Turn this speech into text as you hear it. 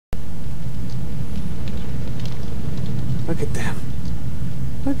Look at them.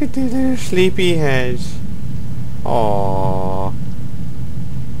 Look at their sleepy heads. Aww.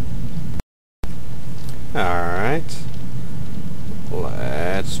 Alright.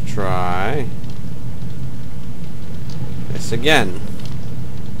 Let's try this again.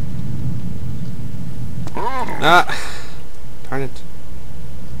 Ah! Darn it.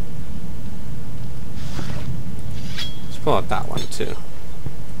 Let's pull out that one too.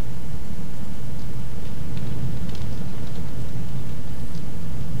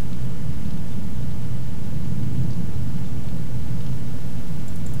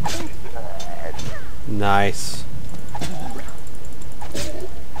 Nice.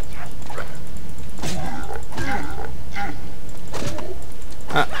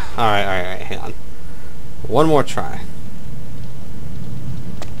 Alright, hang on. One more try.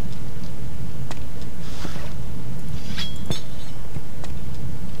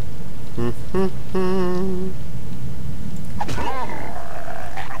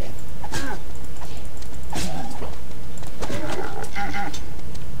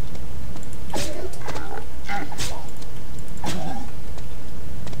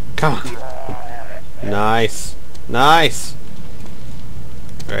 Come on. Nice. Nice.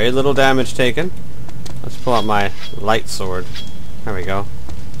 Very little damage taken. Let's pull out my light sword. There we go.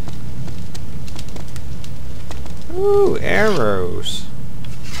 Ooh, arrows.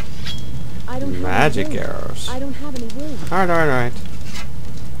 Magic arrows. I don't have any room. Alright.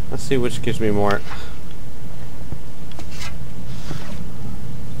 Let's see which gives me more.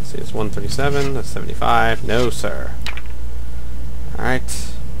 Let's see, it's 137, that's 75. No, sir. Alright.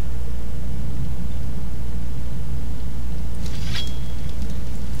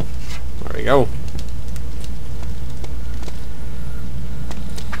 There we go.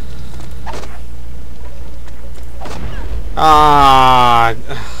 Ah,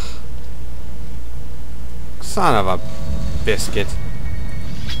 son of a biscuit.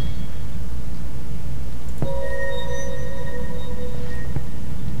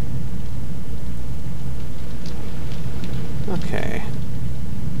 Okay.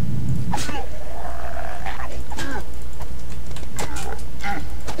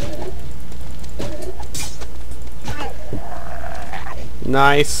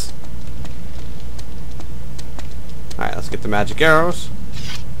 Nice. Alright, let's get the magic arrows.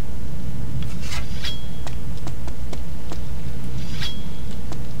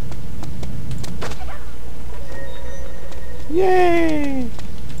 Yay!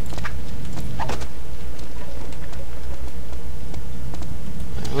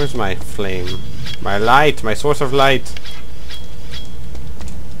 Where's my flame? My light! My source of light!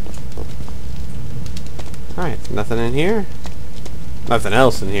 Alright, nothing in here? Nothing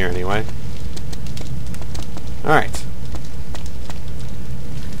else in here, anyway. Alright.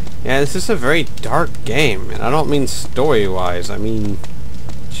 Yeah, this is a very dark game, and I don't mean story-wise, I mean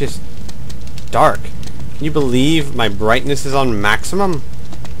just dark. Can you believe my brightness is on maximum?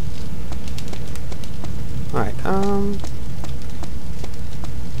 Alright,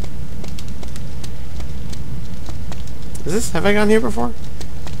 have I gone here before?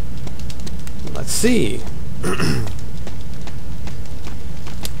 Let's see.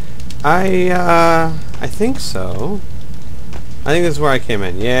 I think so. I think this is where I came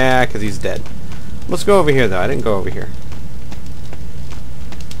in. Yeah, because he's dead. Let's go over here, though. I didn't go over here.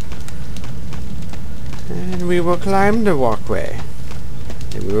 And we will climb the walkway.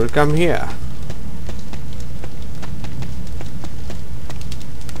 And we will come here.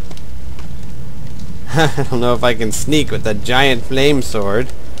 I don't know if I can sneak with that giant flame sword.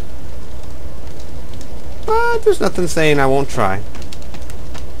 But there's nothing saying I won't try.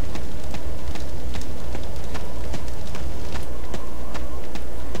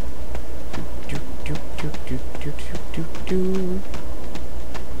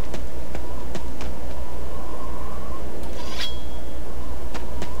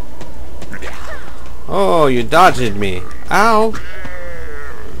 Oh, you dodged me. Ow.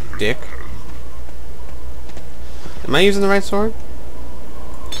 Dick. Am I using the right sword?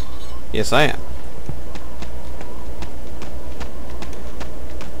 Yes, I am.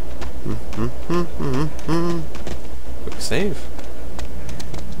 Quick save.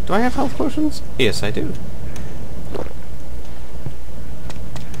 Do I have health potions? Yes, I do.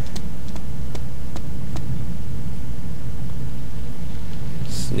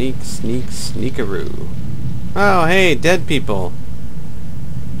 Sneak, sneak, sneakaroo. Oh, hey, dead people.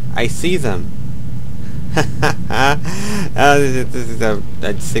 I see them. This is a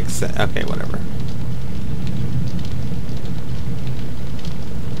 6. Okay, whatever.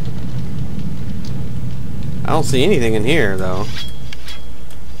 I don't see anything in here, though.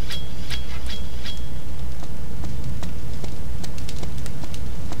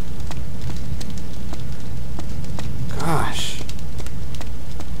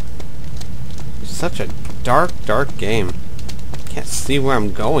 dark, dark game. Can't see where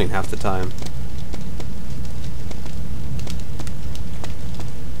I'm going half the time.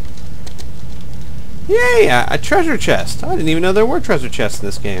 Yay! A treasure chest! I didn't even know there were treasure chests in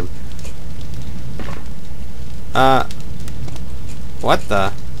this game. What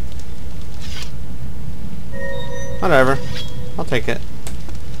the? Whatever. I'll take it.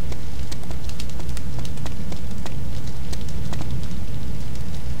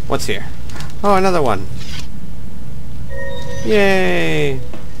 What's here? Oh, another one. Yay!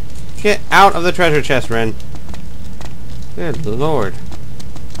 Get out of the treasure chest, Ren. Good lord.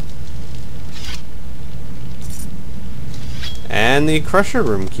 And the crusher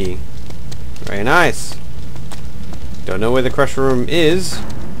room key. Very nice. Don't know where the crusher room is,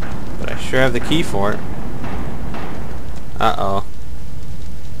 but I sure have the key for it. Uh-oh.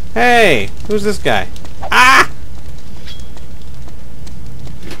 Hey! Who's this guy? Ah!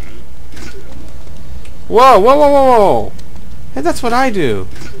 Whoa, whoa, whoa, whoa, whoa! Hey, that's what I do.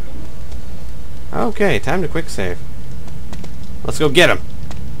 Okay, time to quick save. Let's go get him.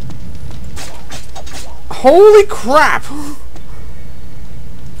 Holy crap!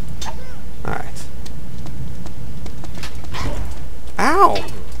 Alright. Ow!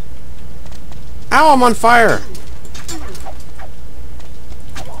 Ow, I'm on fire!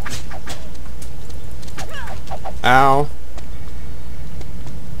 Ow.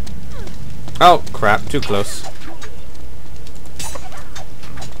 Oh, crap. Too close.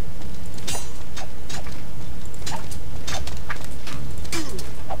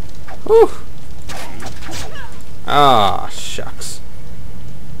 Whew. Ah, shucks.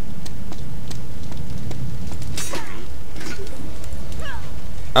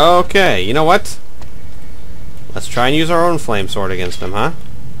 Okay, you know what? Let's try and use our own flame sword against him, huh?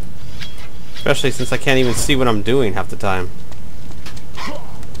 Especially since I can't even see what I'm doing half the time.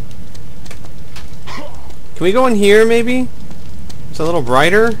 Can we go in here, maybe? It's a little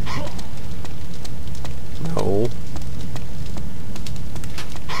brighter? No.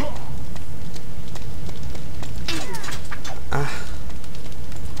 Ah.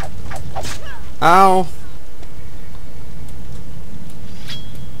 Ow.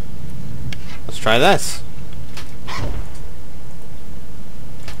 Let's try this.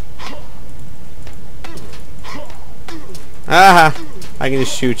 Ah! I can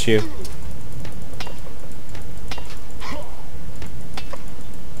just shoot you.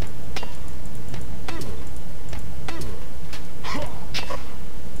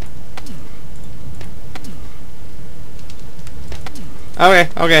 Okay,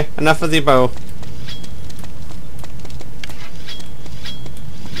 okay, enough of the bow.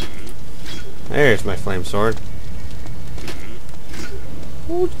 There's my flame sword.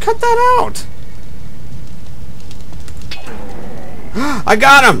 Oh, cut that out! I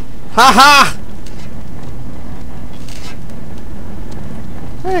got him! Ha ha!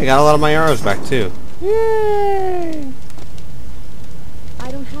 Hey, I got a lot of my arrows back too. Yay!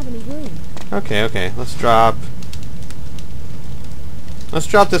 I don't have any room. Okay, okay, let's drop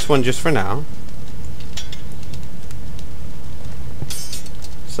this one just for now.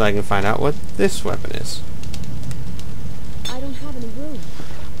 So I can find out what this weapon is. I don't have any room.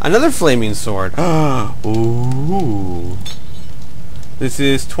 Another flaming sword. Ooh. This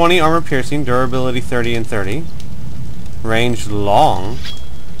is 20 armor piercing, durability 30 and 30. Range long.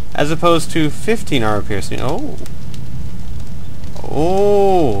 As opposed to 15 armor piercing. Oh.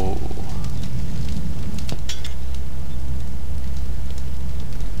 Oh.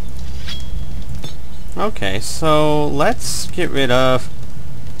 Okay, so let's get rid of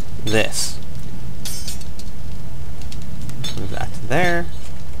this. Move that to there.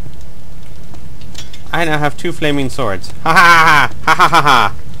 I now have 2 flaming swords. Ha ha ha ha ha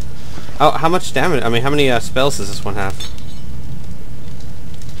ha! Oh, how much damage? I mean, how many spells does this one have?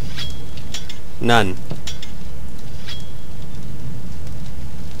 None.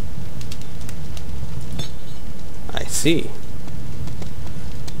 I see.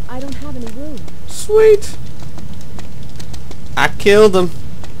 I don't have any room. Sweet! I killed him.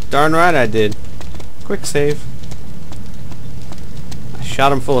 Darn right I did. Quick save. I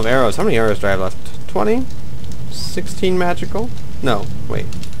shot him full of arrows. How many arrows do I have left? 20? 16 magical? No, wait.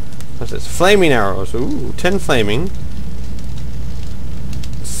 What's this? Flaming arrows. Ooh, 10 flaming.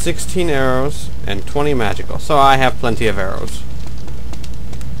 16 arrows and 20 magical. So I have plenty of arrows.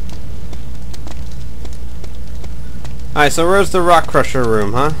 Alright, so where's the rock crusher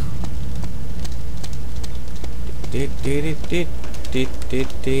room, huh?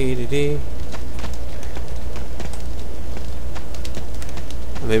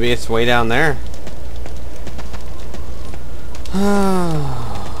 Maybe it's way down there.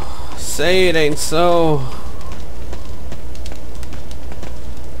 Say it ain't so.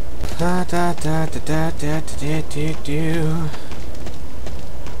 Da da da da da da da da da.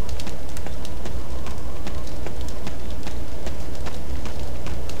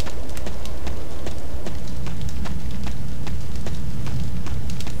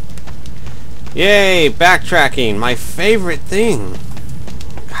 Yay, backtracking, my favorite thing.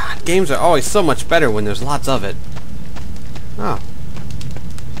 God, games are always so much better when there's lots of it. Oh.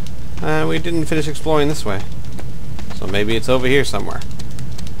 We didn't finish exploring this way. So maybe it's over here somewhere.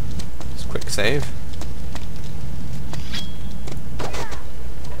 Just quick save.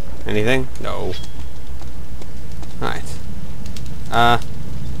 Anything? No. Alright. Oh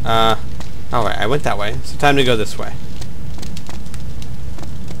right, I went that way. So time to go this way.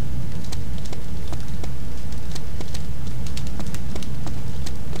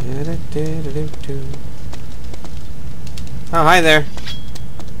 Oh, hi there.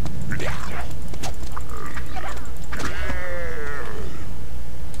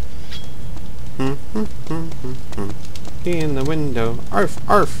 In the window. Arf,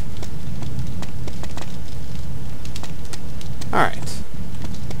 arf. Alright.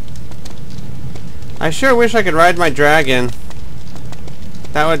 I sure wish I could ride my dragon.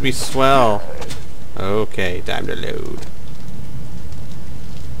 That would be swell. Okay, time to load.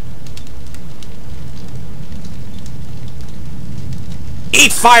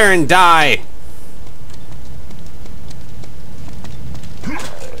 Eat fire and die!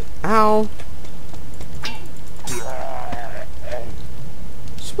 Ow.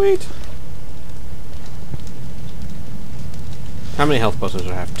 Sweet. How many health potions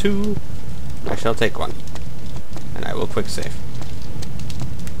do I have? 2. I shall take 1. And I will quick save.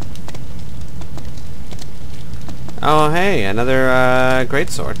 Oh hey, another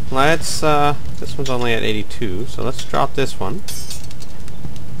greatsword. Let's this one's only at 82, so let's drop this one.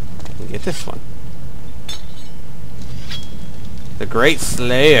 And get this one. The Great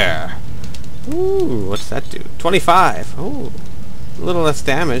Slayer. Ooh, what's that do? 25. Ooh. A little less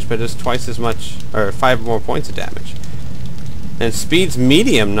damage, but it's twice as much, or 5 more points of damage. And speed's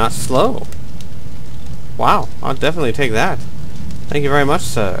medium, not slow. Wow, I'll definitely take that. Thank you very much,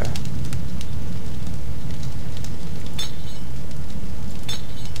 sir.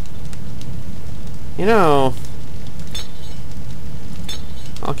 You know,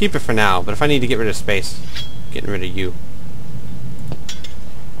 I'll keep it for now, but if I need to get rid of space, I'm getting rid of you.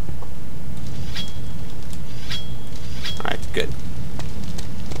 Alright, good.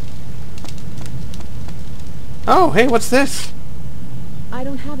 Oh, hey, what's this? I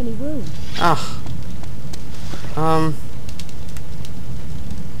don't have any room. Ah.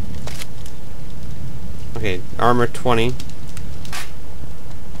 Okay, armor 20.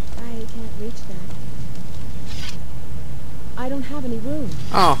 I can't reach that. I don't have any room.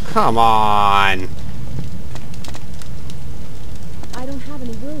 Oh, come on. I don't have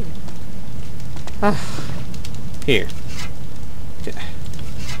any room. Here.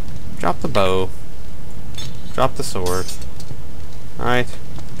 Drop the bow. Drop the sword. Alright.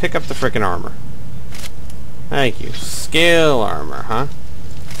 Pick up the frickin' armor. Thank you. Skill armor, huh?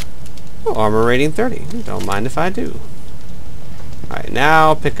 Oh, armor rating 30. Don't mind if I do. Alright,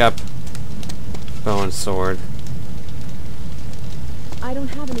 now pick up bow and sword. I don't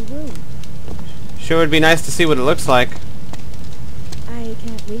have any room. Sure would be nice to see what it looks like. I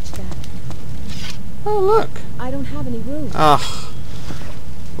can't reach that. Oh, look. I don't have any room. Ugh.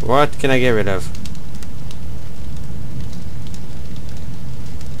 What can I get rid of?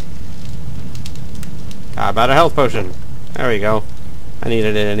 How about a health potion? There we go. I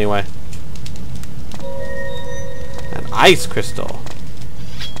needed it anyway. An ice crystal.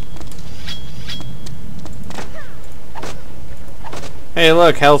 Hey,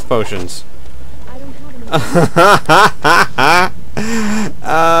 look, health potions. I don't have any room.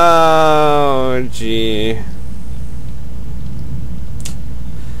 Oh, gee.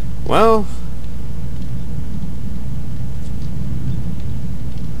 Well.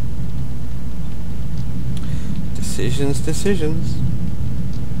 Decisions.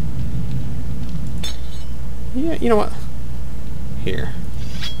 Yeah, you know what? Here.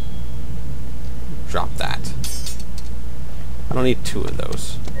 Drop that. I don't need 2 of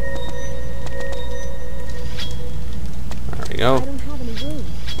those. There we go. I don't have any room.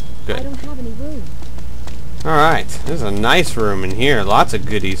 Good. I don't have any room. Alright. There's a nice room in here. Lots of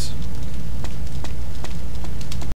goodies.